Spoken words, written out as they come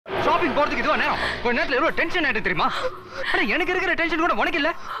Shopping போறதுக்கு இதுவா நேரம்? கொஞ்ச நேரத்துல எவ்வளவு டென்ஷன் ஆயிட்டு தெரியுமா? ஆனா எனக்கு இருக்கிற டென்ஷன் கூட உனக்கு இல்ல.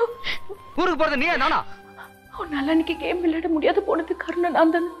 ஊருக்கு போறது நீயா நானா? உன்னால இன்னைக்கு கேம் விளையாட முடியாது போனதுக்கு காரணம்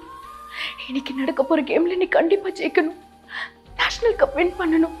நான் தானே. இன்னைக்கு நடக்க போற கேம்ல நீ கண்டிப்பா ஜெயிக்கணும், நேஷனல் கப் வின்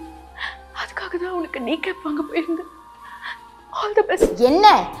பண்ணணும். அதுக்காக தான் உனக்கு நீ கேப் வாங்க போயிருந்த. All the best.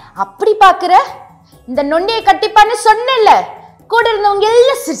 என்ன அப்படி பாக்குற? இந்த நொண்டியை கட்டிப்பான்னு சொன்னேன்ல, கூட இருந்தவங்க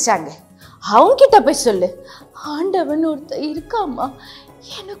எல்லாம் சிரிச்சாங்க. அவங்க கிட்ட போய் சொல்லு, ஆண்டவன் ஒருத்தர் இருக்காமா,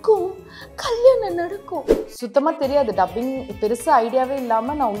 எனக்கும் கல்யாணம் நடக்கும். சுத்தமாக தெரியாது, டப்பிங் பெருசாக ஐடியாவே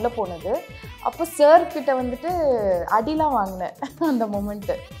இல்லாமல் நான் உள்ளே போனது. அப்போ சார் கிட்ட வந்துட்டு அடிலாம் வாங்கினேன். அந்த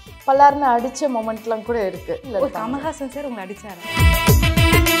மொமெண்ட்டு பல்லாருன்னு அடித்த மொமெண்ட்லாம் கூட இருக்கு. கமல்ஹாசன் சார் உங்களை அடிச்சாரு?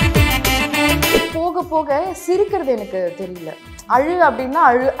 போக போக சிரிக்கிறது எனக்கு தெரியல. அப்படின்னா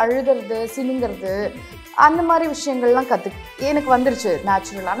அழுகிறது, சினுங்கிறது, அந்த மாதிரி விஷயங்கள்லாம் எனக்கு வந்துருச்சு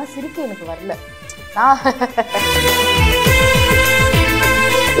நேச்சுரல். ஆனால் சிரிக்க எனக்கு வரல. நான்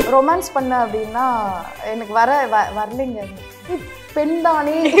ரொமான்ஸ் பண்ண அப்படின்னா எனக்கு வரலைங்க. பெண்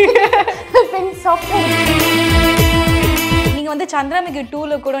தானே, பெண் சாஃப்ட்வேர். நீங்க வந்து சந்திரமுகி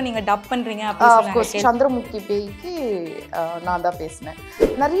 2ல கூட நீங்க டப் பண்றீங்க அப்படி சந்திரமுகி பேய்க்கு நான் தான் பேசினேன்.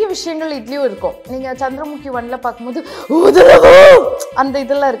 நிறைய விஷயங்கள் இதுலயும் இருக்கும். நீங்க சந்திரமுகி 1ல பார்க்கும்போது அந்த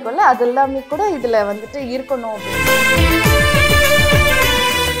இதெல்லாம் இருக்கும்ல, அது எல்லாமே கூட இதுல வந்துட்டு இருக்கணும் அப்படின்னு.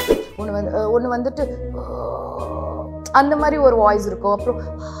 ஒன்று வந்துட்டு அந்த மாதிரி ஒரு வாய்ஸ் இருக்கும், அப்புறம்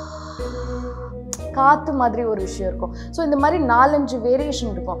காத்து மாதிரி ஒரு விஷயம் இருக்கும். ஸோ இந்த மாதிரி 4-5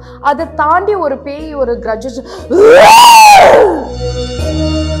 வேரியேஷன் இருக்கும். அதை தாண்டி ஒரு பேய் ஒரு கிரட்ஜஸ்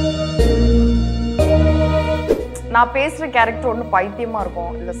நான் பேசுற கேரக்டர் ஒன்று பைத்தியமா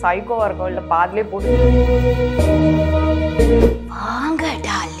இருக்கும், இல்லை சைக்கோவா இருக்கும், இல்லை பாதிலே போட்டு வாங்க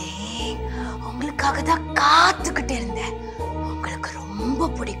டார்லிங், உங்களுக்காக தான் காத்துக்கிட்டு இருந்தேன். உங்களுக்கு ரொம்ப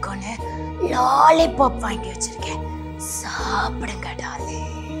பிடிக்கும்னு லாலிபாப் வாங்கி வச்சிருக்கேன், சாப்பிடுங்க டார்லிங்.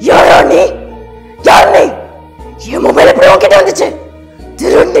 யாரா நீ? யார் நீ? என் மொபைல் எப்படி உன்கிட்ட வந்துச்சு?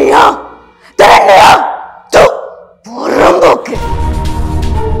 திருநியா புறம்போக்கு.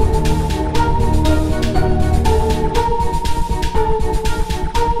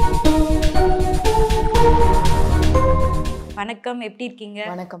 வணக்கம், எப்படி இருக்கீங்க?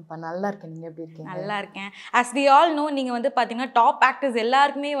 வணக்கம்ப்பா, நல்லா இருக்கேன். நீங்க எப்படி இருக்கீங்க? நல்லா இருக்கேன். as we all know, நீங்க வந்து பாத்தீங்கன்னா டாப் ஆக்டர்ஸ்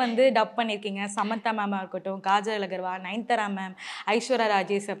எல்லாருக்குமே வந்து டப் பண்ணிருக்கீங்க. சமந்தா மேமா இருக்கட்டும், காஜல் அகர்வால், நயன்தாரா மேம், ஐஸ்வர்யா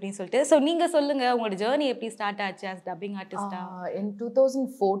ராஜேஷ் அப்படின்னு சொல்லிட்டு. ஸோ நீங்க சொல்லுங்க, உங்களோட ஜேர்னி எப்படி ஸ்டார்ட் ஆச்சு as டப்பிங் ஆர்டிஸ்டா? in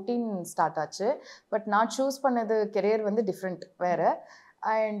 2014 ஸ்டார்ட் ஆச்சு. பட் நான் சூஸ் பண்ணது கெரியர் வந்து டிஃப்ரெண்ட், வேற.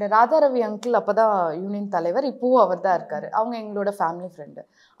 அண்ட் ராதா ரவி அங்கிள் அப்போ தான் யூனியன் தலைவர், இப்போவும் அவர் தான் இருக்கார். அவங்க எங்களோட ஃபேமிலி ஃப்ரெண்டு.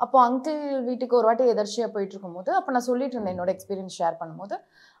 அப்போ அங்கிள் வீட்டுக்கு ஒரு வாட்டி எதர்ச்சியாக போயிட்டு இருக்கும்போது அப்போ நான் சொல்லிட்டு இருந்தேன் என்னோட எக்ஸ்பீரியன்ஸ் ஷேர் பண்ணும்போது,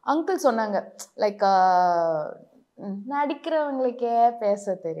 அங்கிள் சொன்னாங்க லைக் நடிக்கிறவங்களுக்கே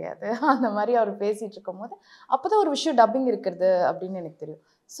பேச தெரியாது அந்த மாதிரி அவர் பேசிகிட்டு இருக்கும்போது அப்போ தான் ஒரு விஷயம் டப்பிங் இருக்கிறது அப்படின்னு எனக்கு தெரியும்.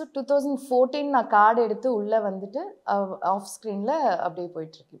 ஸோ 2014 நான் கார்டு எடுத்து உள்ளே வந்துட்டு ஆஃப் ஸ்க்ரீனில் அப்படியே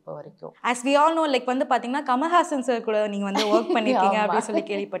போயிட்டுருக்கு இப்போ வரைக்கும். as we all know, like வந்து பார்த்தீங்கன்னா கமல்ஹாசன் சார் கூட நீங்கள் வந்து ஒர்க் பண்ணியிருக்கீங்க அப்படின்னு சொல்லி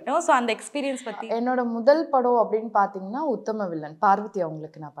கேள்விப்பட்டோம். ஸோ அந்த எக்ஸ்பீரியன்ஸ் பற்றி. என்னோட முதல் படம் அப்படின்னு பார்த்தீங்கன்னா உத்தம வில்லன், பார்வதி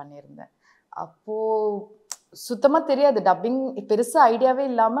அவங்களுக்கு நான் பண்ணியிருந்தேன். அப்போது சுத்தமாக தெரியாது, டப்பிங் பெருசாக ஐடியாவே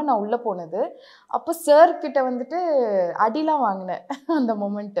இல்லாமல் நான் உள்ளே போனது. அப்போ சார் கிட்ட வந்துட்டு அடிலாம் வாங்கினேன். அந்த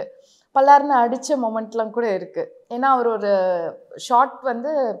மொமெண்ட்டு பல்லாருன்னு அடித்த மொமெண்ட்லாம் கூட இருக்குது. ஏன்னா அவர் ஒரு ஷார்ட்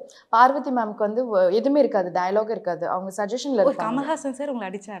வந்து பார்வதி மேம்க்கு வந்து எதுவுமே இருக்காது, டயலாக் இருக்காது, அவங்க சஜஷனில் இருப்பாங்க. கமல்ஹாசன் சார் உங்களை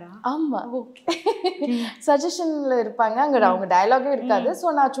அடிச்சாரா? ஆமாம், ஓகே. சஜஷனில் இருப்பாங்க, அங்கே அவங்க டயலாகே இருக்காது.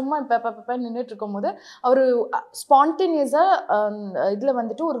 ஸோ நான் சும்மா இப்போ நின்றுட்டு இருக்கும்போது அவர் ஸ்பான்டேனியஸாக இதில்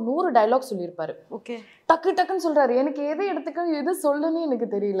வந்துட்டு ஒரு 100 டயலாக் சொல்லியிருப்பாரு. ஓகே, டக்கு டக்குன்னு சொல்கிறாரு. எனக்கு எதை எடுத்துக்க எது சொல்லுன்னு எனக்கு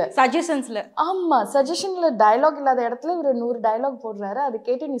தெரியல. சஜஷன்ஸில். ஆமாம், சஜஷனில் டயலாக் இல்லாத இடத்துல இவர் 100 டயலாக் போடுறாரு. அது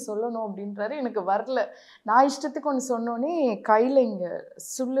கேட்டு நீ சொல்லணும் அப்படின்றாரு. எனக்கு வரல. நான் இஷ்டத்துக்கு ஒன்று சொன்னோன்னே கையில் இங்கே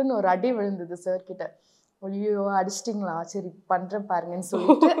சுள்ளுன்னு ஒரு அடி விழுந்தது சார்கிட்ட. ஐயோ அடிச்சிட்டிங்களா, சரி பண்ணுறேன் பாருங்கன்னு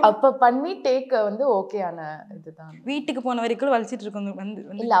சொல்லிட்டு அப்போ பண்ணி டேக் வந்து ஓகே ஆன இதுதான். வீட்டுக்கு போன வரைக்கும் வலிச்சிட்டு இருக்கோங்க வந்து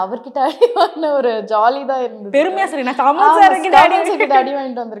இல்லை, அவர்கிட்ட அடி வாங்கின ஒரு ஜாலி தான் இருந்தது. பெருமையா சரி, நான் கமல்ஹாசன்கிட்ட அடி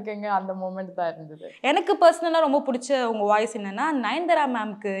வாங்கிட்டு வந்திருக்கேங்க, அந்த மூமெண்ட் தான் இருந்தது. எனக்கு பர்சனலாக ரொம்ப பிடிச்ச உங்க வாய்ஸ் என்னன்னா நயன்தாரா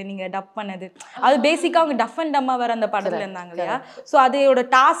மேம்க்கு நீங்க டப் பண்ணது. அது பேசிக்காக அவங்க டஃப் அண்ட் டம்மா வேற அந்த படத்துல இருந்தாங்க இல்லையா? ஸோ அதோட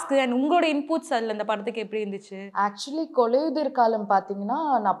டாஸ்க் அண்ட் உங்களோட இன்புட்ஸ் அதில் அந்த படத்துக்கு எப்படி இருந்துச்சு? ஆக்சுவலி கொலையுதிர் காலம் பார்த்தீங்கன்னா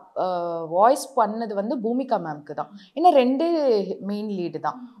நான் வாய்ஸ் பண்ணது வந்து பூமிகா மேம்க்கு தான். ஏன்னா 2 மெயின் லீடு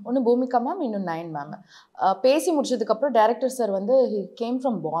தான். ஒன்று பூமிகா மேம், இன்னும் நயன் மேம். பேசி முடிச்சதுக்கப்புறம் டைரக்டர் சார் வந்து கேம்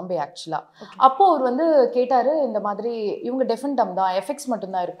ஃப்ரம் பாம்பே ஆக்சுவலாக. அப்போது அவர் வந்து கேட்டார், இந்த மாதிரி இவங்க டெஃபன் தான், எஃபெக்ட்ஸ்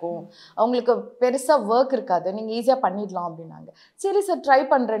மட்டும்தான் இருக்கும், அவங்களுக்கு பெருசாக ஒர்க் இருக்காது, நீங்கள் ஈஸியாக பண்ணிடலாம் அப்படின்னாங்க. சரி சார் ட்ரை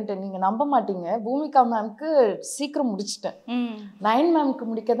பண்ணுறேன்ட்டு. நீங்கள் நம்ப மாட்டீங்க, பூமிகா மேம்க்கு சீக்கிரம் முடிச்சிட்டேன். நயன் மேம்க்கு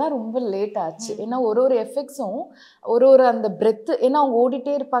முடிக்க தான் ரொம்ப லேட் ஆச்சு. ஏன்னா ஒரு எஃபெக்ட்ஸும் ஒரு அந்த பிரெத்து, ஏன்னா அவங்க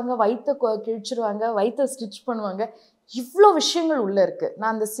ஓடிட்டே இருப்பாங்க, வயிற்றை கிழிச்சிருவாங்க, வயிற்றை ஸ்டிச் பண்ணுவாங்க, இவ்வளோ விஷயங்கள் உள்ளே இருக்குது.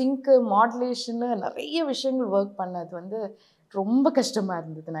 நான் அந்த சிங்க்கு மாடுலேஷன்னு நிறைய விஷயங்கள் ஒர்க் பண்ணது வந்து ரொம்ப கஷ்டமாக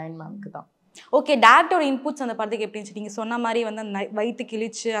இருந்தது நயன் மேம்க்கு தான். ஓகே, டேரக்டரோட இன்புட்ஸ் அந்த படத்துக்கு எப்படி இருந்துச்சு? நீங்கள் சொன்ன மாதிரி வந்து அந்த வயிற்று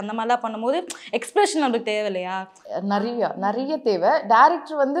கிழிச்சு அந்த மாதிரிலாம் பண்ணும்போது எக்ஸ்பிரஷன் நம்மளுக்கு தேவை இல்லையா? நிறைய தேவை.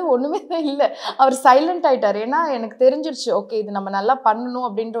 டேரக்டர் வந்து ஒன்றுமே இல்லை, அவர் சைலண்ட் ஆகிட்டார். ஏன்னா எனக்கு தெரிஞ்சிருச்சு, ஓகே இது நம்ம நல்லா பண்ணணும்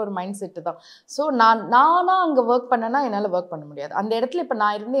அப்படின்ற ஒரு மைண்ட் செட்டு தான். ஸோ நானாக அங்கே ஒர்க் பண்ணேன்னா என்னால் ஒர்க் பண்ண முடியாது. அந்த இடத்துல இப்போ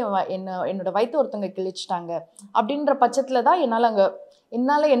நான் இருந்து என்னோட வயிற்று ஒருத்தவங்க கிழிச்சிட்டாங்க அப்படின்ற பட்சத்தில் தான்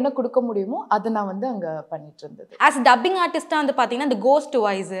என்னால் என்ன கொடுக்க முடியுமோ அதை நான் வந்து அங்கே பண்ணிட்டு இருந்தது. ஆஸ் டப்பிங் ஆர்டிஸ்டாக வந்து பார்த்தீங்கன்னா இந்த கோஸ்ட்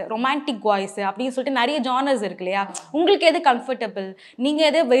வாய்ஸ், ரொமான்டிக் வாய்ஸ் அப்படின்னு சொல்லிட்டு நிறைய ஜானர்ஸ் இருக்கு இல்லையா? உங்களுக்கு எது கம்ஃபர்டபுள், நீங்கள்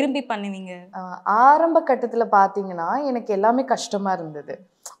எதை விரும்பி பண்ணுவீங்க? ஆரம்ப கட்டத்தில் பார்த்தீங்கன்னா எனக்கு எல்லாமே கஷ்டமாக இருந்தது.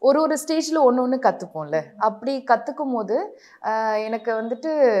 ஒரு ஸ்டேஜில் ஒன்று கற்றுப்போம்ல, அப்படி கற்றுக்கும் போது எனக்கு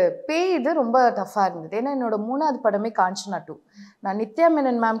வந்துட்டு பேய் இது ரொம்ப டஃப்பாக இருந்தது. ஏன்னா என்னோட 3வது படமே காஞ்சனா 2. நான் நித்யா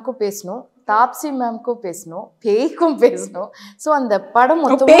மேனன் மேம்க்கும் பேசணும், தாப்சி மேம்க்கும் பேசணும், பேய்க்கும் பேசணும். ஸோ அந்த படம்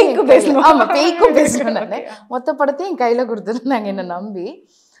மொத்தம் பேசணும். ஆமாம், பேய்க்கும் பேசணும். நான் மொத்த படத்தையும் என் கையில் கொடுத்துருந்தாங்க என்னை நம்பி.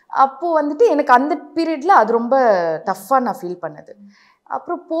 அப்போது வந்துட்டு எனக்கு அந்த பீரியடில் அது ரொம்ப டஃப்பாக நான் ஃபீல் பண்ணது.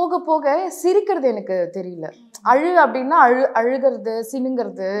 அப்புறம் போக போக சிரிக்கிறது எனக்கு தெரியல. அப்படின்னா அழுகிறது,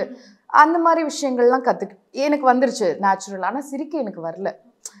 சினுங்கிறது, அந்த மாதிரி விஷயங்கள்லாம் எனக்கு வந்துருச்சு நேச்சுரல். ஆனால் சிரிக்க எனக்கு வரல.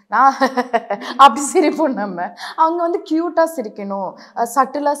 நான் அப்படி சிரிப்போம் நம்ம. அவங்க வந்து க்யூட்டாக சிரிக்கணும்,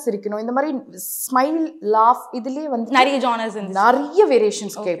 சட்டிலாக சிரிக்கணும், இந்த மாதிரி ஸ்மைல், லாஃப், இதுலேயே வந்து நிறைய ஜானர்ஸ், நிறைய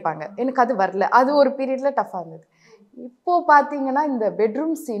வேரியேஷன்ஸ் கேட்பாங்க. எனக்கு அது வரல. அது ஒரு பீரியடில் டஃப்பாக இருந்தது. இப்போ பார்த்தீங்கன்னா இந்த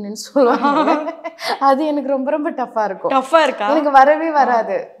பெட்ரூம் சீனுன்னு சொல்லுவாங்க, அது எனக்கு ரொம்ப ரொம்ப டஃப்பாக இருக்கும். டஃப்பாக இருக்கா? எனக்கு வரவே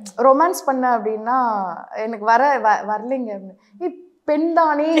வராது. ரொமான்ஸ் பண்ண அப்படின்னா எனக்கு வரலைங்க. பெண்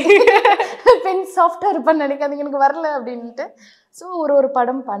தானே, பெண் சாஃப்டாக இருப்பான்னு நினைக்காதீங்க, எனக்கு வரல அப்படின்ட்டு. ஸோ ஒரு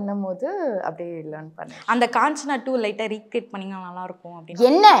படம் பண்ணும் போது அப்படியே லேர்ன் பண்ணேன். அந்த காஞ்சனா 2 லைட்டாக ரீக்ரியேட் பண்ணிங்கன்னா நல்லாயிருக்கும் அப்படின்னு.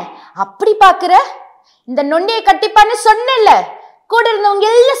 என்ன அப்படி பார்க்குற? இந்த நொண்டியை கட்டிப்பான்னு சொன்னேன்ல, கூட இருந்தவங்க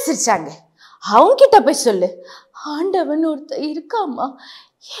எல்லாம் சிரிச்சாங்க. அவங்கிட்ட போய் சொல்லு, ஆண்டவன் ஒருத்தர் இருக்காமா,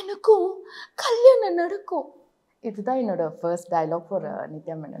 எனக்கும் கல்யாணம் நடக்கும். இதுதான் என்னோட first dialogue for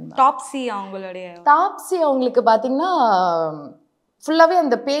Nithya Menon. Taapsee அவங்களுக்கு பார்த்தீங்கன்னா ஃபுல்லாகவே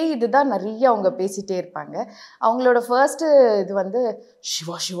அந்த பேய் இதுதான் நிறைய அவங்க பேசிகிட்டே இருப்பாங்க. அவங்களோட ஃபர்ஸ்ட்டு இது வந்து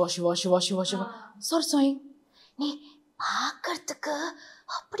சிவா சிவா சிவா சிவா சிவா சிவா சாரி நீ பார்க்கறதுக்கு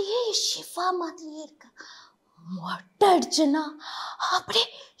அப்படியே சிவா மாதிரியே இருக்க, மொட்டை அடிச்சேன்னா அப்படியே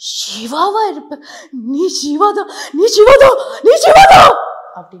சிவாவா இருப்ப, நீ சிவாதான் நீ சிவாதான் நீ சிவாதான்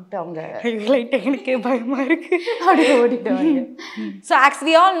அப்படின்ட்டு அவங்க எனக்கே பயமா இருக்கு அப்படியே ஓடிட்டாங்க. ஸோ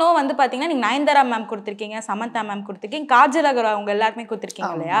ஆக்சுவலி ஆல் நோ வந்து பார்த்தீங்கன்னா நீங்கள் நயன்தாரா மேம் கொடுத்துருக்கீங்க, சமந்தா மேம் கொடுத்துருக்கீங்க, காஜல் அகர்வால் அவங்க எல்லாருமே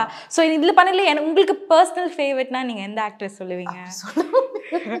கொடுத்துருக்கீங்க இல்லையா? ஸோ இதில் பண்ணல உங்களுக்கு பர்சனல் ஃபேவரட்னா நீங்கள் எந்த ஆக்ட்ரஸ் சொல்லுவீங்க?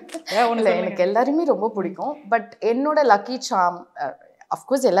 எனக்கு எல்லாருமே ரொம்ப பிடிக்கும். பட் என்னோட லக்கி சாம்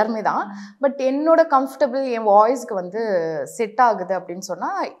அஃப்கோர்ஸ் எல்லாருமே தான். பட் என்னோட கம்ஃபர்டபுள், என் வாய்ஸ்க்கு வந்து செட் ஆகுது அப்படின்னு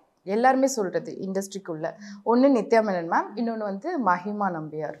சொன்னால் எல்லாருமே சொல்கிறது இண்டஸ்ட்ரிக்குள்ள ஒன்று நித்யா மேனன் மேம், இன்னொன்று வந்து மஹிமா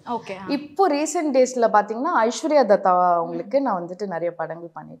நம்பியார். ஓகே, இப்போ ரீசெண்ட் டேஸில் பார்த்தீங்கன்னா ஐஸ்வர்யா தத்தா அவங்களுக்கு நான் வந்துட்டு நிறைய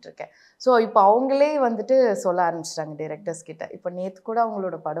படங்கள் பண்ணிகிட்ருக்கேன். ஸோ இப்போ அவங்களே வந்துட்டு சொல்ல ஆரம்பிச்சிட்டாங்க டைரக்டர்ஸ் கிட்ட. இப்போ நேற்று கூட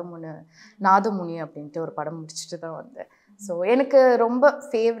அவங்களோட படம் ஒன்று நாதமுனி அப்படின்ட்டு ஒரு படம் முடிச்சுட்டு தான் வந்தேன். ஸோ எனக்கு ரொம்ப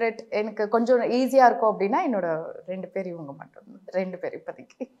ஃபேவரட், எனக்கு கொஞ்சம் ஈஸியாக இருக்கும் அப்படின்னா என்னோட 2 பேர், இவங்க மட்டும் 2 பேர்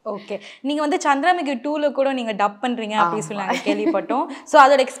இப்போதைக்கு. ஓகே, நீங்கள் வந்து சந்திரமுகி 2ல கூட நீங்கள் டப் பண்ணுறீங்க அப்படின்னு சொல்லி நாங்கள் கேள்விப்பட்டோம். ஸோ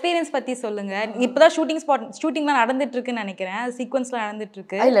அதோட எக்ஸ்பீரியன்ஸ் பற்றி சொல்லுங்கள். இப்போ தான் ஷூட்டிங்லாம் நடந்துட்டுருக்குன்னு நினைக்கிறேன், சீக்வன்ஸ்லாம்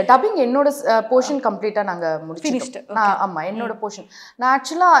நடந்துட்டுருக்கு. இல்லை, டப்பிங் என்னோட போர்ஷன் கம்ப்ளீட்டாக நாங்கள் முடிச்சிட்டோம். ஆமாம், என்னோட போர்ஷன். நான்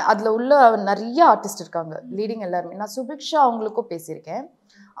ஆக்சுவலாக அதில் உள்ள நிறைய ஆர்டிஸ்ட் இருக்காங்க, லீடிங் எல்லாருமே. நான் சுபிக்ஷா அவங்களுக்கும் பேசியிருக்கேன்.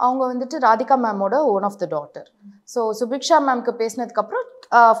 அவங்க வந்துட்டு Radhika மேமோட one of the daughter. So Subiksha மேம்க்கு பேசினதுக்கப்புறம்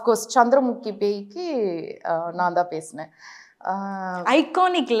of course Chandramukhi பேய்க்கு நான் தான் பேசினேன்.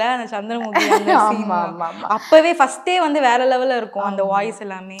 ஐகானிக்ல அந்த சந்திரமுகி அப்பவே ஃபர்ஸ்டே வந்து வேற லெவல்ல இருக்கும் அந்த வாய்ஸ்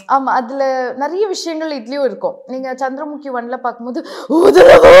எல்லாமே. ஆமா, அதுல நிறைய விஷயங்கள் இதுலயும் இருக்கும். நீங்க சந்திரமுகி 1ல பார்க்கும்போது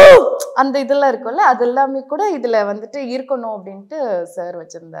அந்த இதெல்லாம் இருக்கும்ல, அது எல்லாமே கூட இதுல வந்துட்டு இருக்கணும் அப்படின்ட்டு சார்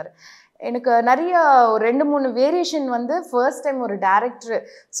வச்சிருந்தாரு. எனக்கு நிறைய ஒரு 2-3 வேரியேஷன் வந்து ஃபர்ஸ்ட் டைம் ஒரு டேரக்டர்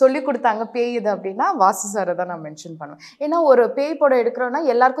சொல்லி கொடுத்தாங்க பேய் இது அப்படின்னா வாசு சாரை தான் நான் மென்ஷன் பண்ணுவேன். ஏன்னா ஒரு பேய் படம் எடுக்கிறோன்னா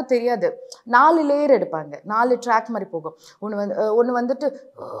எல்லாருக்கும் தெரியாது, 4 லேயர் எடுப்பாங்க, 4 ட்ராக் மாதிரி போகும். ஒன்று வந்துட்டு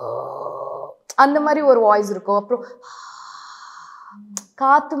அந்த மாதிரி ஒரு வாய்ஸ் இருக்கும். அப்புறம்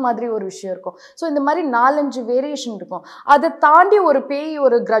காத்து மாதிரி ஒரு விஷயம் இருக்கும். ஸோ இந்த மாதிரி 4-5 வேரியேஷன் இருக்கும். அதை தாண்டி ஒரு பேய்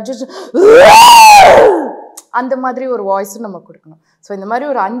ஒரு கிரட்ஜஸ் அந்த மாதிரி ஒரு வாய்ஸும் நம்ம கொடுக்கணும். ஸோ இந்த மாதிரி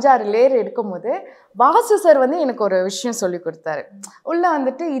ஒரு 5-6 லேயர் எடுக்கும் போது வாசு சார் வந்து எனக்கு ஒரு விஷயம் சொல்லி கொடுத்தாரு. உள்ள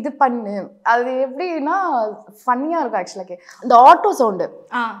வந்துட்டு இது பண்ணு, அது எப்படின்னா ஃபன்னியாக இருக்கும் ஆக்சுவலாக. இந்த ஆட்டோ சவுண்டு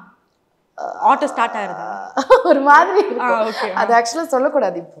ஆட்டோ ஸ்டார்ட் ஆகுது ஒரு மாதிரி அது ஆக்சுவலாக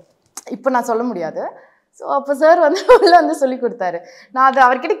சொல்லக்கூடாது. இப்போ நான் சொல்ல முடியாது. ஸோ அப்போ சார் வந்து உள்ள வந்து சொல்லி கொடுத்தாரு. நான் அதை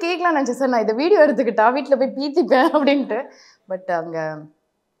அவர்கிட்ட கேட்கலான்னு நினச்சேன், சார் நான் இதை வீடியோ எடுத்துக்கிட்டா வீட்டில் போய் பீத்திப்பேன் அப்படின்ட்டு. பட் அங்கே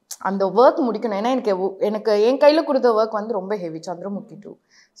அந்த ஒர்க் முடிக்கணும். ஏன்னா எனக்கு என் கையில் கொடுத்த ஒர்க் வந்து ரொம்ப ஹெவி, சந்திரமுகி 2.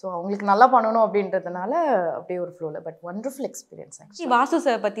 ஸோ அவங்களுக்கு நல்லா பண்ணணும் அப்படின்றதுனால அப்படியே ஒரு ஃப்ளோவில். But wonderful experience. Actually Vasu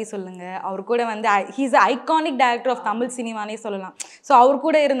sir பற்றி சொல்லுங்கள். அவர் கூட வந்து he's iconic director of Tamil சினிமானே சொல்லலாம். ஸோ அவர்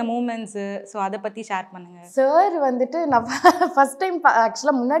கூட இருந்த மூமெண்ட்ஸு, ஸோ அதை பற்றி ஷேர் பண்ணுங்கள். சார் வந்துட்டு நான் ஃபஸ்ட் டைம்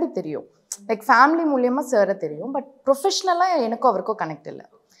ஆக்சுவலாக முன்னாடி தெரியும், லைக் ஃபேமிலி மூலியமாக சாரை தெரியும். பட் ப்ரொஃபஷ்னலாக எனக்கும் அவருக்கும் கனெக்ட் இல்லை.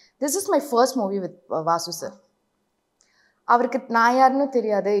 This is my first movie with Vasu sir. அவருக்கு நான் யாருன்னு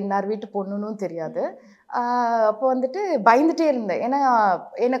தெரியாது, இன்னார் வீட்டு பொண்ணுன்னு தெரியாது. அப்போ வந்துட்டு பயந்துட்டே இருந்தேன். ஏன்னா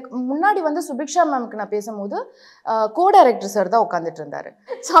எனக்கு முன்னாடி வந்து சுபிக்ஷா மேம்க்கு நான் பேசும்போது கோ-டைரக்டர் சார் தான் உட்காந்துட்டு இருந்தார்.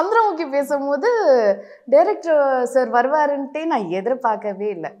 சந்திரமுகி பேசும்போது டைரக்டர் சார் வருவாருன்ட்டே நான் எதிர்பார்க்கவே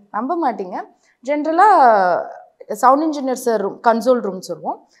இல்லை. நம்ப மாட்டீங்க. ஜென்ரலாக sound engineer sir room, console room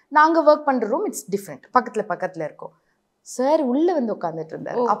சொல்லுவோம். நாங்கள் ஒர்க் பண்ணுற ரூம் இட்ஸ் டிஃப்ரெண்ட், பக்கத்தில் இருக்கும். சார் உள்ள வந்து உட்காந்துட்டு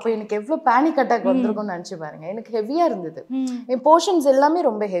இருந்தார். அப்போ எனக்கு எவ்வளோ பேனிக் அட்டாக் வந்திருக்கும்னு நினச்சி பாருங்க. எனக்கு ஹெவியாக இருந்தது. என் போர்ஷன்ஸ் எல்லாமே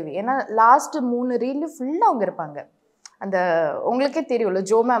ரொம்ப ஹெவி. ஏன்னா லாஸ்ட் 3 ரீல்ல ஃபுல்லாக அவங்க இருப்பாங்க. அந்த உங்களுக்கே தெரியும்ல,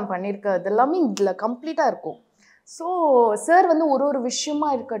 ஜோ மேம் பண்ணியிருக்க அது எல்லாமே இதில் கம்ப்ளீட்டாக இருக்கும். ஸோ சார் வந்து ஒரு விஷயமா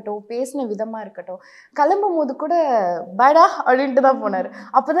இருக்கட்டும், பேசின விதமாக இருக்கட்டும், கிளம்பும் போது கூட பேடா அப்படின்ட்டு தான் போனார்.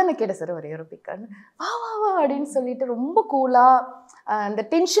 அப்போ தான் நான் கேட்டேன், சார் ஒரே ஒரு பிக்கான்னு வா வா வா அப்படின்னு சொல்லிட்டு ரொம்ப கூலாக அந்த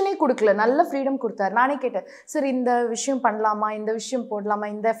டென்ஷனே கொடுக்கல, நல்ல ஃப்ரீடம் கொடுத்தாரு. நானே கேட்டேன், சார் இந்த விஷயம் பண்ணலாமா, இந்த விஷயம் போடலாமா,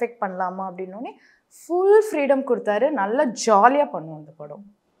 இந்த எஃபெக்ட் பண்ணலாமா அப்படின்னோடனே ஃபுல் ஃப்ரீடம் கொடுத்தாரு. நல்லா ஜாலியாக பண்ணுவோம் அந்த படம்.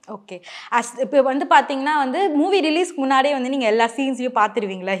 ஓகே. இப்போ வந்து பார்த்தீங்கன்னா வந்து மூவி ரிலீஸ்க்கு முன்னாடியே வந்து நீங்கள் எல்லா சீன்ஸையும்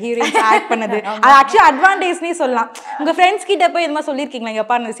பார்த்துருவீங்களா, ஹீரோயின்ஸ் ஆக்ட் பண்ணது? அது ஆக்சுவலி அட்வான்டேஜ்னே சொல்லலாம். உங்கள் ஃப்ரெண்ட்ஸ் கிட்ட போய் இது மாதிரி சொல்லியிருக்கீங்களா, இங்கே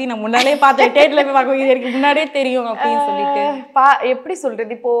பாருங்க சீன் நான் முன்னாடியே பார்த்தேன், தேட்டரில் போய் பார்க்க இது எனக்கு முன்னாடியே தெரியும் அப்படின்னு சொல்லிட்டு? எப்படி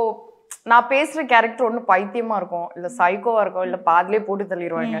சொல்கிறது, இப்போது நான் பேசுகிற கேரக்டர் ஒன்று பைத்தியமாக இருக்கும், இல்லை சைக்கோவாக இருக்கும், இல்லை பாதிலே போட்டு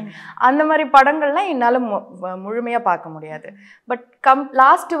தள்ளிடுவாங்க. அந்த மாதிரி படங்கள்லாம் என்னால் முழுமையாக பார்க்க முடியாது. பட்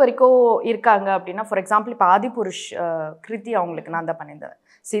லாஸ்ட் வரைக்கும் இருக்காங்க அப்படின்னா, ஃபார் எக்ஸாம்பிள் இப்போ ஆதிபுருஷ் கிருத்தி அவங்களுக்கு நான் தான் பண்ணியிருந்தேன்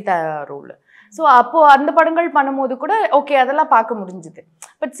சீதா ரோல். ஸோ அப்போது அந்த படங்கள் பண்ணும்போது கூட ஓகே அதெல்லாம் பார்க்க முடிஞ்சுது.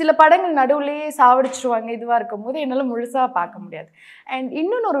 பட் சில படங்கள் நடுவுலேயே சாவடிச்சிருவாங்க, இதுவாக இருக்கும்போது என்னால் முழுசாக பார்க்க முடியாது. அண்ட்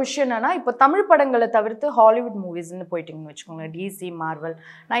இன்னொன்று ஒரு விஷயம் என்னென்னா, இப்போ தமிழ் படங்களை தவிர்த்து ஹாலிவுட் மூவிஸ்ன்னு போயிட்டிங்கன்னு வச்சுக்கோங்களேன், டிசி, மார்வல்.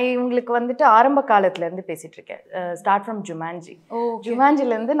 நான் இவங்களுக்கு வந்துட்டு ஆரம்ப காலத்துலேருந்து பேசிகிட்ருக்கேன். Start from Jumanji.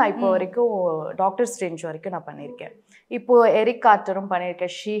 ஜுமான்ஜிலேருந்து நான் இப்போ வரைக்கும் டாக்டர் ஸ்ட்ரேஞ்ச் வரைக்கும் நான் பண்ணியிருக்கேன். இப்போது எரிக் கார்ட்டரும்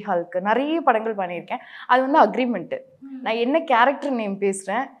பண்ணியிருக்கேன், ஷீ ஹல்க், நிறைய படங்கள் பண்ணியிருக்கேன். அது வந்து அக்ரிமெண்ட்டு. நான் என்ன கேரக்டர் நேம்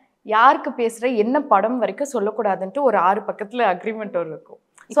பேசுகிறேன், யாருக்கு பேசுகிறேன், என்ன படம் வரைக்கும் சொல்லக்கூடாதுன்ட்டு ஒரு 6 பக்கத்தில் அக்ரிமெண்ட் ஒரு இருக்கும்.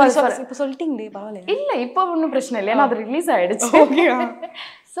 இப்போ சொல்லிட்டீங்களே, பரவாயில்ல. இல்லை இப்போ ஒன்றும் பிரச்சனை இல்லை, ஏன்னா அது ரிலீஸ் ஆகிடுச்சு.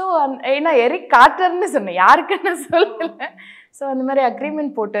 ஸோ ஏன்னா எரிக் கார்ட்டர்னு சொன்னேன், யாருக்குன்னு சொல்லலை. ஸோ அந்த மாதிரி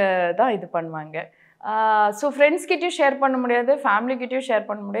அக்ரிமெண்ட் போட்டு தான் இது பண்ணுவாங்க. ஸோ ஃப்ரெண்ட்ஸ்கிட்டையும் ஷேர் பண்ண முடியாது, ஃபேமிலிக்கிட்டையும் ஷேர்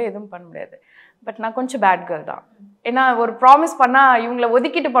பண்ண முடியாது, எதுவும் பண்ண முடியாது. பட் நான் கொஞ்சம் பேட் கேர்ள் தான். ஏன்னா ஒரு ப்ராமிஸ் பண்ணால் இவங்கள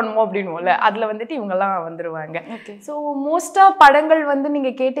ஒதுக்கிட்டு பண்ணுவோம் அப்படின்னுவோம்ல, அதில் வந்துட்டு இவங்கெல்லாம் வந்துடுவாங்க. ஸோ மோஸ்ட்டாக படங்கள் வந்து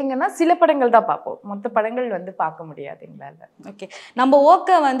நீங்கள் கேட்டிங்கன்னா சில படங்கள் தான் பார்ப்போம், மொத்த படங்கள் வந்து பார்க்க முடியாது எங்களால். ஓகே. நம்ம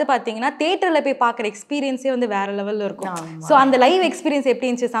ஓகே வந்து பார்த்தீங்கன்னா தேட்டரில் போய் பார்க்குற எக்ஸ்பீரியன்ஸே வந்து வேறு லெவலில் இருக்கும். ஸோ அந்த லைவ் எக்ஸ்பீரியன்ஸ் எப்படி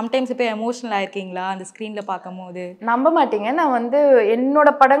இருந்துச்சு? சம்டைம்ஸ் இப்போ எமோஷனல் ஆயிருக்கீங்களா அந்த ஸ்க்ரீனில் பார்க்கும் போது? நம்ப மாட்டீங்க, நான் வந்து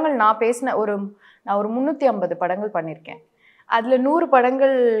என்னோட படங்கள் நான் பேசின நான் ஒரு 350 படங்கள் பண்ணியிருக்கேன். அதில் 100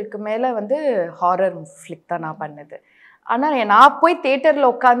 படங்களுக்கு மேலே வந்து ஹாரர் ஃப்ளிக் தான் நான் பண்ணது. ஆனால் நான் போய் தேட்டரில்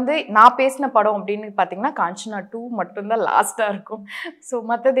உட்காந்து நான் பேசின படம் அப்படின்னு பார்த்தீங்கன்னா காஞ்சனா 2 மட்டும்தான் லாஸ்ட்டாக இருக்கும். ஸோ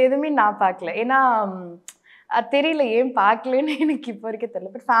மற்றது எதுவுமே நான் பார்க்கல. ஏன்னா அது தெரியல ஏன் பார்க்கலன்னு எனக்கு இப்போ வரைக்கும்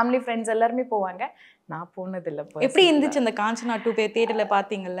தெரியல. பட் ஃபேமிலி ஃப்ரெண்ட்ஸ் எல்லாருமே போவாங்க, நான் போனதில்லை. எப்படி இருந்துச்சு அந்த காஞ்சனா 2 போய் தேட்டரில்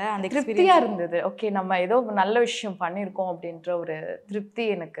பார்த்தீங்கல்ல? அந்த திருப்தியாக இருந்தது. ஓகே நம்ம ஏதோ நல்ல விஷயம் பண்ணியிருக்கோம் அப்படின்ற ஒரு திருப்தி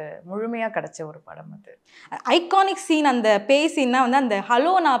எனக்கு முழுமையாக கிடைச்ச ஒரு படம் அது. ஐகானிக் சீன் அந்த பேய் சீன்னா வந்து அந்த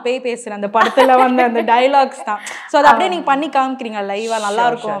ஹலோ நான் பேய் பேசுகிறேன் அந்த படத்தில் வந்து அந்த டைலாக்ஸ் தான். ஸோ அதை அப்படியே நீங்கள் பண்ணி காமிக்கிறீங்க லைவாக, நல்லா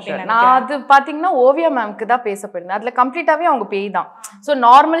இருக்கும் அப்படின்னு. நான் அது பார்த்தீங்கன்னா ஓவியா மேம்க்கு தான் பேச போயிருந்தேன். அதில் கம்ப்ளீட்டாகவே அவங்க பேய் தான். ஸோ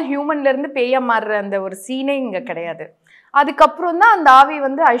நார்மல் ஹியூமன்லேருந்து பேயாக மாறுற அந்த ஒரு சீனே இங்கே கிடையாது. அதுக்கப்புறம் தான் அந்த ஆவி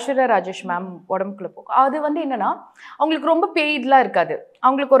வந்து ஐஸ்வர்யா ராஜேஷ் மேம் உடம்புக்குள்ள போகும். அது வந்து என்னன்னா அவங்களுக்கு ரொம்ப பேய்லாம் இருக்காது,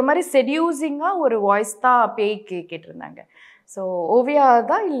 அவங்களுக்கு ஒரு மாதிரி செடியூசிங்காக ஒரு வாய்ஸ் தான் பேய்க்கு கேட்டிருந்தாங்க. ஸோ ஓவியா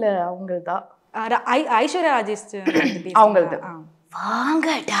தான் இல்லை அவங்கள்தான், ஐஸ்வர்யா ராஜேஷ் அவங்களது. வாங்க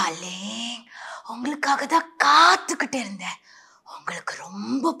டார்லிங், உங்களுக்காக தான் காத்துக்கிட்டு இருந்தேன். உங்களுக்கு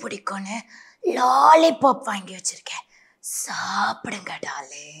ரொம்ப பிடிக்கும்னு லாலிபாப் வாங்கி வச்சிருக்கேன். சாப்பிடுங்க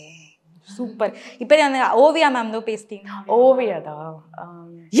டாலே. சூப்பர். இப்போ அந்த ஓவியா மேம் தான் பேசிட்டீங்க. ஓவியாதா?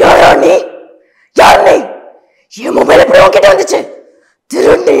 யாரா நீ? யார் நீ? என் மொபைல் எப்படி உன்கிட்ட வந்துச்சு?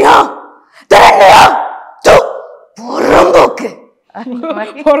 திருண்டியா? பொறம்போக்கு.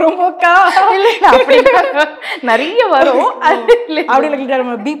 பொறம்போக்கா? அப்படி நிறைய வரும்.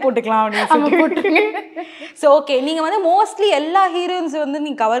 அப்படி பி போட்டுக்கலாம் அப்படின்னு. ஸோ ஓகே, நீங்கள் வந்து மோஸ்ட்லி எல்லா ஹீரோயின்ஸ் வந்து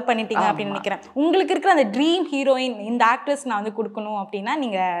நீங்கள் கவர் பண்ணிட்டீங்க அப்படின்னு நினைக்கிறேன். உங்களுக்கு இருக்கிற அந்த ட்ரீம் ஹீரோயின் இந்த ஆக்ட்ரஸ் நான் வந்து கொடுக்கணும் அப்படின்னா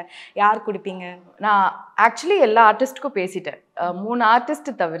நீங்கள் யார் கொடுப்பீங்க? நான் ஆக்சுவலி எல்லா ஆர்டிஸ்ட்டுக்கும் பேசிட்டேன். 3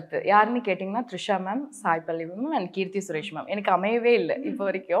 ஆர்டிஸ்ட் தவிர்த்து யாருன்னு கேட்டிங்கன்னா Trisha ma'am, Sai Pallavi ma'am and Keerthy Suresh ma'am. எனக்கு அமையவே இல்லை இப்போ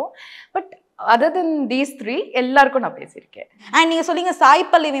வரைக்கும். பட் அதர் தென் தீஸ் 3 எல்லாருக்கும் நான் பேசியிருக்கேன். அண்ட் நீங்கள் சொல்லிங்க சாய்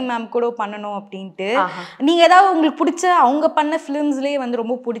பல்லவி மேம் கூட பண்ணணும் அப்படின்ட்டு. நீங்கள் ஏதாவது உங்களுக்கு பிடிச்ச அவங்க பண்ண ஃபிலிம்ஸ்லேயே வந்து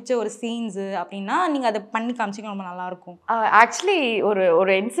ரொம்ப பிடிச்ச ஒரு சீன்ஸு அப்படின்னா நீங்கள் அதை பண்ணி காமிச்சிங்க ரொம்ப நல்லாயிருக்கும். ஆக்சுவலி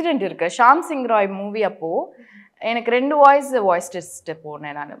ஒரு இன்சிடென்ட் இருக்குது. ஷாம் சிங் ராய் மூவி அப்போது எனக்கு 2 வாய்ஸ் டெஸ்ட்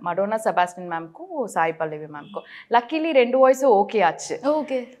போனேன் நான். Madonna Sebastian மேம்க்கும் Sai Pallavi மேம்க்கும். Luckily 2 வாய்ஸும் okay ஆச்சு.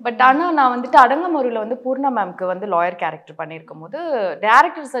 ஓகே. பட் ஆனால் நான் வந்துட்டு அடங்கமொழியில் வந்து பூர்ணா மேம்க்கு வந்து லாயர் கேரக்டர் பண்ணியிருக்கும் போது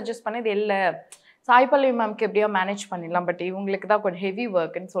டேரக்டர் சஜஸ்ட் பண்ணது இல்லை, சாய் பல்லவி மேம்க்கு எப்படியோ மேனேஜ் பண்ணிடலாம், பட் இவங்களுக்கு தான் கொஞ்சம் ஹெவி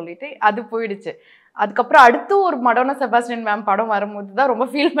ஒர்க்குன்னு சொல்லிட்டு அது போயிடுச்சு. அதுக்கப்புறம் அடுத்து ஒரு மடோனா செபாஸ்டின் மேம் படம் வரும்போது தான் ரொம்ப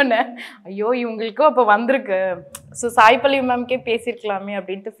ஃபீல் பண்ணேன். ஐயோ இவங்களுக்கும் அப்போ வந்திருக்கு, ஸோ சாய் பல்லவி மேம்கே பேசியிருக்கலாமே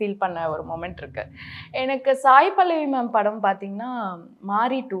அப்படின்ட்டு ஃபீல் பண்ண ஒரு மொமெண்ட் இருக்கு. எனக்கு சாய் பல்லவி மேம் படம் பார்த்தீங்கன்னா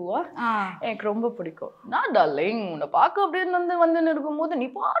மாரி 2 எனக்கு ரொம்ப பிடிக்கும். நான் டார்லிங் உன்னை பார்க்க அப்படின்னு வந்து இருக்கும்போது நீ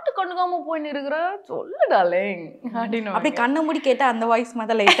பாட்டு கண்டுக்காம போய் நிற்கிற சொல்லு டார்லிங் அப்படின்னு அப்படி கண்ணை மூடி கேட்டால் அந்த வாய்ஸ்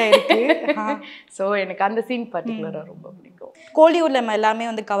மாதிரி லைட்டாக இருக்கு. ஸோ எனக்கு அந்த சீன் பர்டிகுலராக ரொம்ப பிடிக்கும். கோலிவுட்ல நம்ம எல்லாமே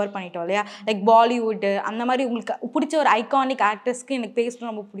வந்து கவர் பண்ணிட்டோம் இல்லையா, லைக் பாலிவுட் அந்த மாதிரி உங்களுக்கு பிடிச்ச ஒரு ஐகானிக் ஆக்டர்ஸ்க்கு எனக்கு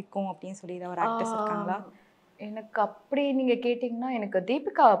பேசணும் ரொம்ப பிடிக்கும் அப்படின்னு சொல்லி ஒரு ஆக்டர்ஸ் இருக்காங்களா? எனக்கு அப்படி நீங்க கேட்டீங்கன்னா எனக்கு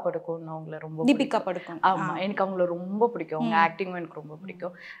தீபிகா படுகோன் அவங்கள ரொம்ப தீபிகா படுகோன். ஆமா, எனக்கு அவங்கள ரொம்ப பிடிக்கும். அவங்க ஆக்டிங் எனக்கு ரொம்ப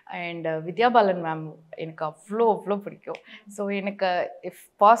பிடிக்கும். அண்ட் வித்யா பாலன் மேம் எனக்கு அவ்வளோ பிடிக்கும். ஸோ எனக்கு இஃப்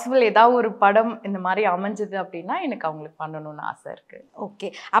பாசிபிள் ஏதாவது ஒரு படம் இந்த மாதிரி அமைஞ்சது அப்படின்னா எனக்கு அவங்களுக்கு பண்ணணும்னு ஆசை இருக்கு. ஓகே,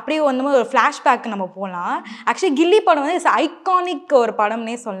 அப்படியே வந்து ஒரு ஃப்ளாஷ்பேக் நம்ம போகலாம். ஆக்சுவலி கில்லி படம் வந்து ஐகானிக் ஒரு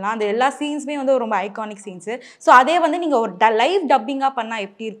படம்னே சொல்லலாம். அந்த எல்லா சீன்ஸுமே வந்து ரொம்ப ஐகானிக் சீன்ஸு. ஸோ அதே வந்து நீங்கள் ஒரு லைவ் டப்பிங்காக பண்ணால்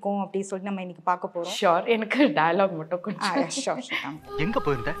எப்படி இருக்கும் அப்படின்னு சொல்லிட்டு நம்ம இன்னைக்கு பார்க்க போகிறோம். ஷோர். எனக்கு டயலாக் மட்டும் கொஞ்சம். எங்க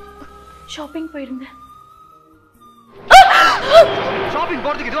போயிருந்த? ஷாப்பிங் போயிருந்தேன். ஷாப்பிங்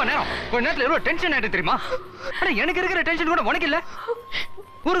போறதுக்கு இதுவா நேரம்? கொஞ்ச நேரத்துல எவ்வளவு டென்ஷன் ஆயிட்டு தெரியுமா? ஆனா எனக்கு இருக்கிற டென்ஷன் கூட உனக்கு இல்ல.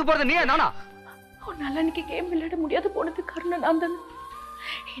 ஊருக்கு போறது நீயா நானா? உன்னால அன்னைக்கு கேம் விளையாட முடியாது போனது காரணம் நான் தானே.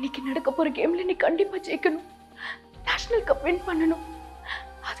 இன்னைக்கு நடக்க போற கேம்ல நீ கண்டிப்பா ஜெயிக்கணும், நேஷனல் கப் வின் பண்ணணும்.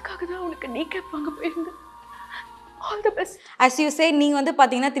 அதுக்காக தான் உனக்கு நீ கேட்பாங்க போயிருந்தேன். All the best. as you say, நீங்கள் வந்து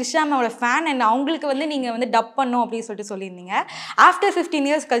பார்த்தீங்கன்னா த்ரிஷா மேமோட ஃபேன் அண்ட் அவங்களுக்கு வந்து நீங்கள் வந்து டப் பண்ணும் அப்படின்னு சொல்லிட்டு சொல்லியிருந்தீங்க. ஆஃப்டர் 15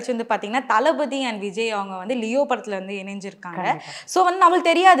 இயர்ஸ் கழிச்சு வந்து பார்த்தீங்கன்னா தளபதி அண்ட் விஜய் அவங்க வந்து லியோ படத்தில் வந்து இணைஞ்சிருக்காங்க. ஸோ வந்து நம்மளுக்கு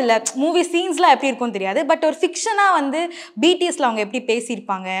தெரியாது இல்லை, மூவி சீன்ஸ்லாம் எப்படி இருக்கும்னு தெரியாது. பட் ஒரு ஃபிக்ஷனாக வந்து பிடிஎஸ்ல அவங்க எப்படி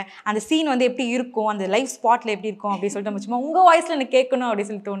பேசியிருப்பாங்க, அந்த சீன் வந்து எப்படி இருக்கும், அந்த லைவ் ஸ்பாட்டில் எப்படி இருக்கும் அப்படின்னு சொல்லிட்டு நம்ம சும்மா உங்கள் வாய்ஸில் எனக்கு கேட்கணும்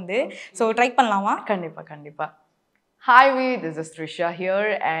அப்படின்னு சொல்லி தோணுது. ஸோ ட்ரை பண்ணலாமா? கண்டிப்பா. Hi V, this is Trisha here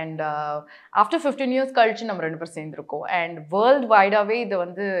and after 15 years கழிச்சு நம்ம 2 பேர் சேர்ந்திருக்கோம் and world wide away இது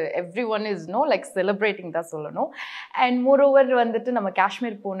வந்து everyone is like celebrating தான் சொல்லணும். and moreover வந்துட்டு நம்ம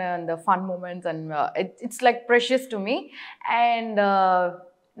காஷ்மீர் போன அந்த fun moments and it's like precious to me and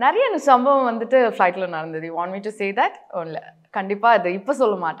நிறைய சம்பவம் வந்துட்டு ஃப்ளைட்ல நடந்தது. You want me to say that? இல்லை, கண்டிப்பா அது இப்போ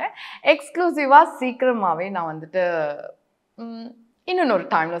சொல்ல மாட்டேன். எக்ஸ்க்ளூசிவாக சீக்கிரமாகவே நான் வந்துட்டு இன்னொன்று ஒரு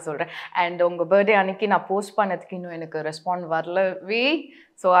டைமில் சொல்கிறேன். அண்ட் உங்கள் பர்த்டே அன்னைக்கு நான் போஸ்ட் பண்ணதுக்கு இன்னும் எனக்கு ரெஸ்பாண்ட் வரல we.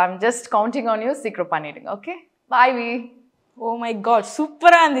 So I'm just counting on you, சீக்கிரம் பண்ணிவிடுங்க. Okay, bye we. Oh my God,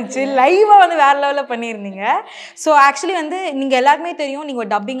 சூப்பராக இருந்துச்சு. லைவாக வந்து வேறு லெவலில் பண்ணியிருந்தீங்க. ஸோ ஆக்சுவலி வந்து நீங்கள் எல்லாருக்குமே தெரியும் நீங்கள்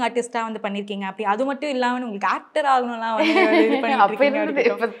ஒரு டப்பிங் ஆர்டிஸ்ட்டாக வந்து பண்ணியிருக்கீங்க. அப்படி அது மட்டும் இல்லாமல் உங்களுக்கு ஆக்டர் ஆகணும்லாம் வந்து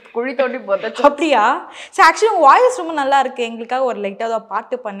இப்போ குழி தோண்டி போட்டு அப்படியா? ஸோ ஆக்சுவலி உங்கள் வாய்ஸ் ரொம்ப நல்லா இருக்குது. எங்களுக்காக ஒரு லைட்டாக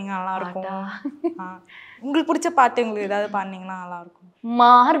பாட்டு பண்ணிங்க நல்லாயிருக்கும். உங்களுக்கு பிடிச்ச பாட்டு உங்களுக்கு ஏதாவது பாடினீங்கன்னா நல்லாயிருக்கும்.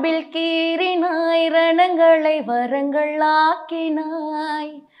 மார்பில் கீறினாய், ரணங்களை வரங்கள் ஆக்கினாய்,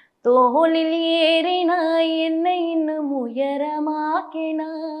 தோளில் ஏறினாய், என்னை இன்னும்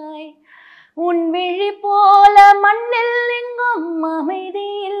உயரமாக்கினாய், உன் விழி போல மண்ணில் எங்கும் அமைதி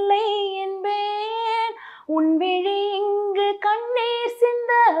இல்லை என்பேன், உன் விழி இங்கு கண்ணீர்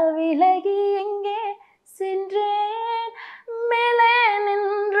சிந்த விலகி எங்கே சென்றேன், மேலே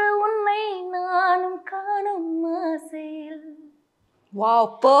நின்று உன்னை நானும் காணும் ஆசையில். வாவ்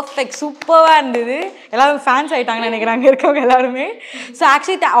பர்ஃபெக்ட் சூப்பராக இருந்தது. எல்லாரும் ஃபேன்ஸ் ஆகிட்டாங்கன்னு நினைக்கிறாங்க இருக்கவங்க எல்லாருமே. So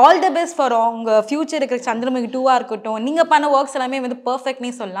actually all the best for உங்கள் ஃபியூச்சர் இருக்கிற சந்திரமுகி 2 இருக்கட்டும். நீங்கள் பண்ண ஒர்க்ஸ் எல்லாமே வந்து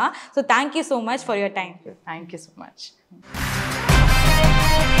பர்ஃபெக்ட்னே சொல்லலாம். So thank you so much for your time. Thank you so much.